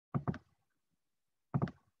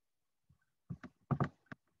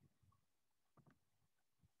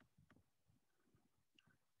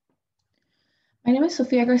My name is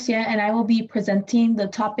Sofia Garcia, and I will be presenting the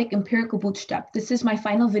topic Empirical Bootstrap. This is my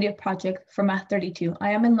final video project for Math 32.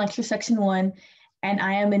 I am in lecture section 1, and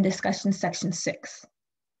I am in discussion section 6.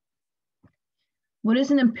 What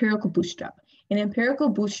is an empirical bootstrap? An empirical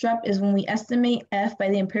bootstrap is when we estimate f by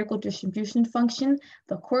the empirical distribution function,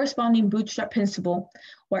 the corresponding bootstrap principle,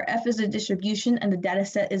 where f is a distribution and the data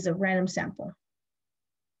set is a random sample.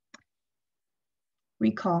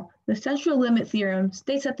 Recall, the central limit theorem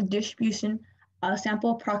states that the distribution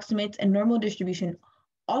sample approximates a normal distribution,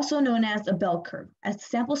 also known as a bell curve, as the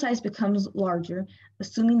sample size becomes larger,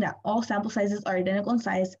 assuming that all sample sizes are identical in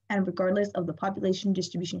size and regardless of the population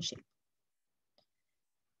distribution shape.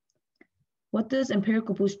 What does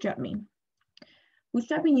empirical bootstrap mean?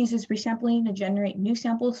 Bootstrapping uses resampling to generate new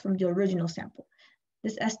samples from the original sample.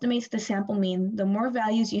 This estimates the sample mean. The more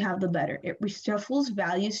values you have, the better. It reshuffles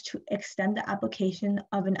values to extend the application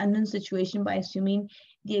of an unknown situation by assuming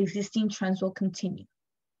the existing trends will continue.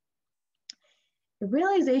 The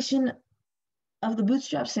realization of the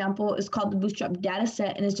bootstrap sample is called the bootstrap data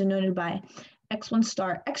set and is denoted by x1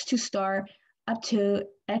 star, x2 star, up to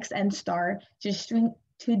xn star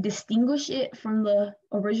to distinguish it from the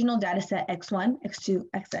original data set x1, x2,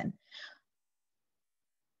 xn.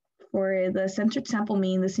 For the centered sample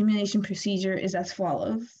mean, the simulation procedure is as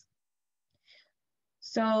follows.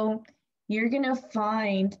 So you're going to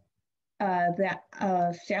find that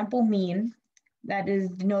sample mean that is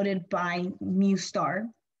denoted by mu star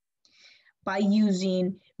by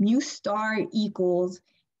using mu star equals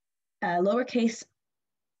lowercase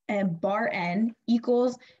bar n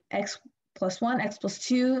equals x plus 1, x plus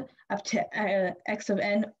 2, up to x of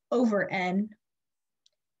n over n.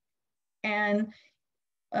 And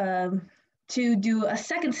to do a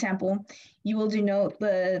second sample, you will denote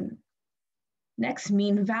the next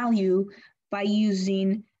mean value by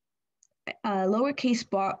using lowercase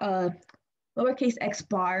x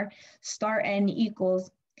bar star n equals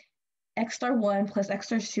x star 1 plus x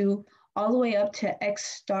star 2 all the way up to x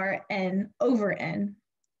star n over n.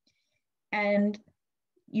 And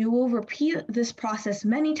you will repeat this process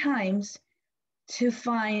many times to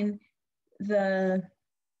find the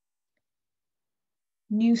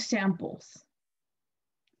new samples,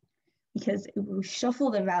 because it will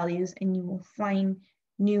shuffle the values and you will find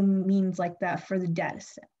new means like that for the data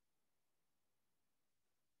set.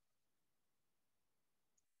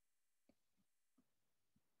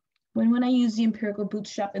 When I use the empirical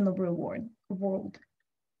bootstrap in the real world.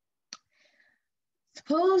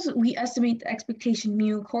 Suppose we estimate the expectation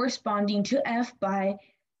mu corresponding to f by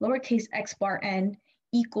lowercase x bar n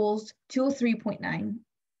equals 203.9.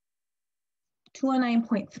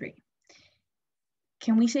 209.3.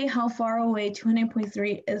 Can we say how far away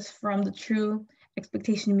 209.3 is from the true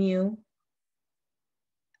expectation mu?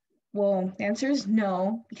 Well, the answer is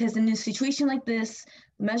no, because in a situation like this,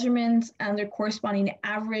 the measurements and their corresponding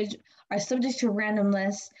average are subject to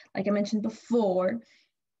randomness, like I mentioned before,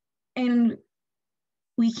 and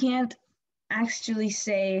we can't actually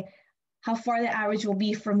say how far the average will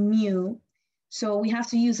be from mu, so we have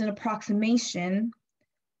to use an approximation,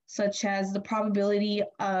 such as the probability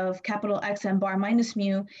of capital X and bar minus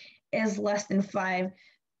mu is less than 5.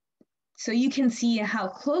 So you can see how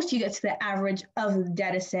close you get to the average of the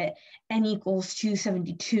data set, n equals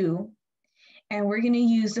 272. And we're going to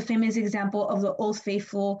use the famous example of the Old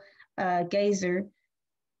Faithful geyser.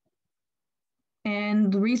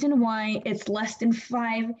 And the reason why it's less than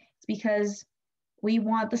 5 is because we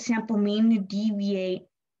want the sample mean to deviate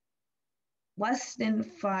less than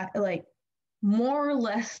 5, like more or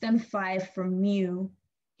less than 5 from mu.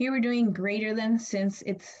 Here we're doing greater than since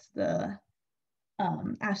it's the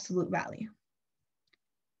absolute value.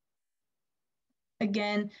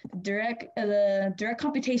 Again, the direct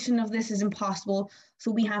computation of this is impossible,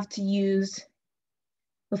 so we have to use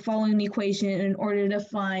the following equation in order to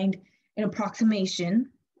find an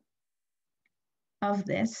approximation of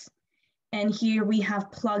this. And here we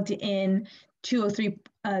have plugged in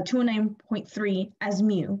 209.3 as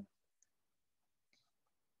mu.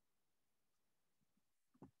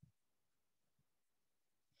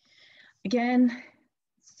 Again,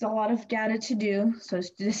 it's a lot of data to do, so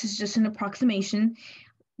this is just an approximation.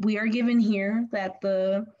 We are given here that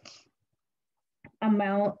the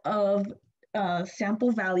amount of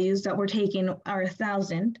sample values that were taken are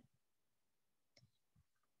 1,000.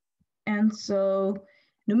 And so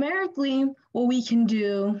numerically, what we can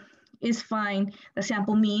do is find the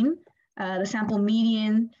sample mean, the sample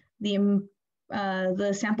median,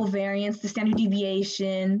 the sample variance, the standard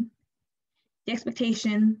deviation, the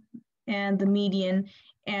expectation, and the median,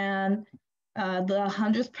 and the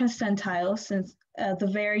 100th percentile, since the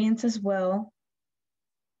variance as well.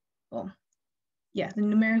 Well, yeah, the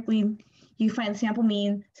numerically, you find the sample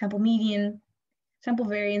mean, sample median, sample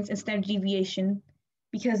variance, and standard deviation,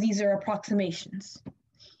 because these are approximations.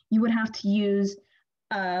 You would have to use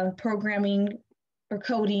programming or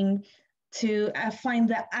coding to find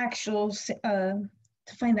the actual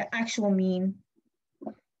mean,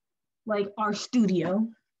 like RStudio.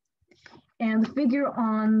 And the figure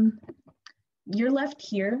on your left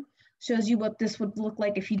here shows you what this would look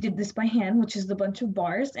like if you did this by hand, which is the bunch of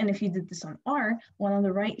bars. And if you did this on R, one on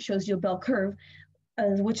the right shows you a bell curve,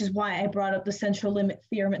 which is why I brought up the central limit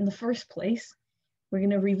theorem in the first place. We're going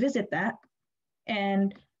to revisit that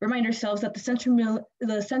and remind ourselves that the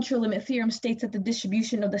central limit theorem states that the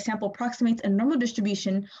distribution of the sample approximates a normal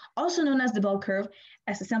distribution, also known as the bell curve,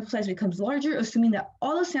 as the sample size becomes larger, assuming that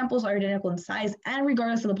all the samples are identical in size and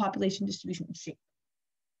regardless of the population distribution and shape.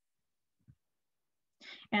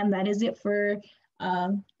 And that is it for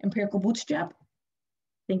Empirical Bootstrap.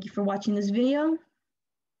 Thank you for watching this video.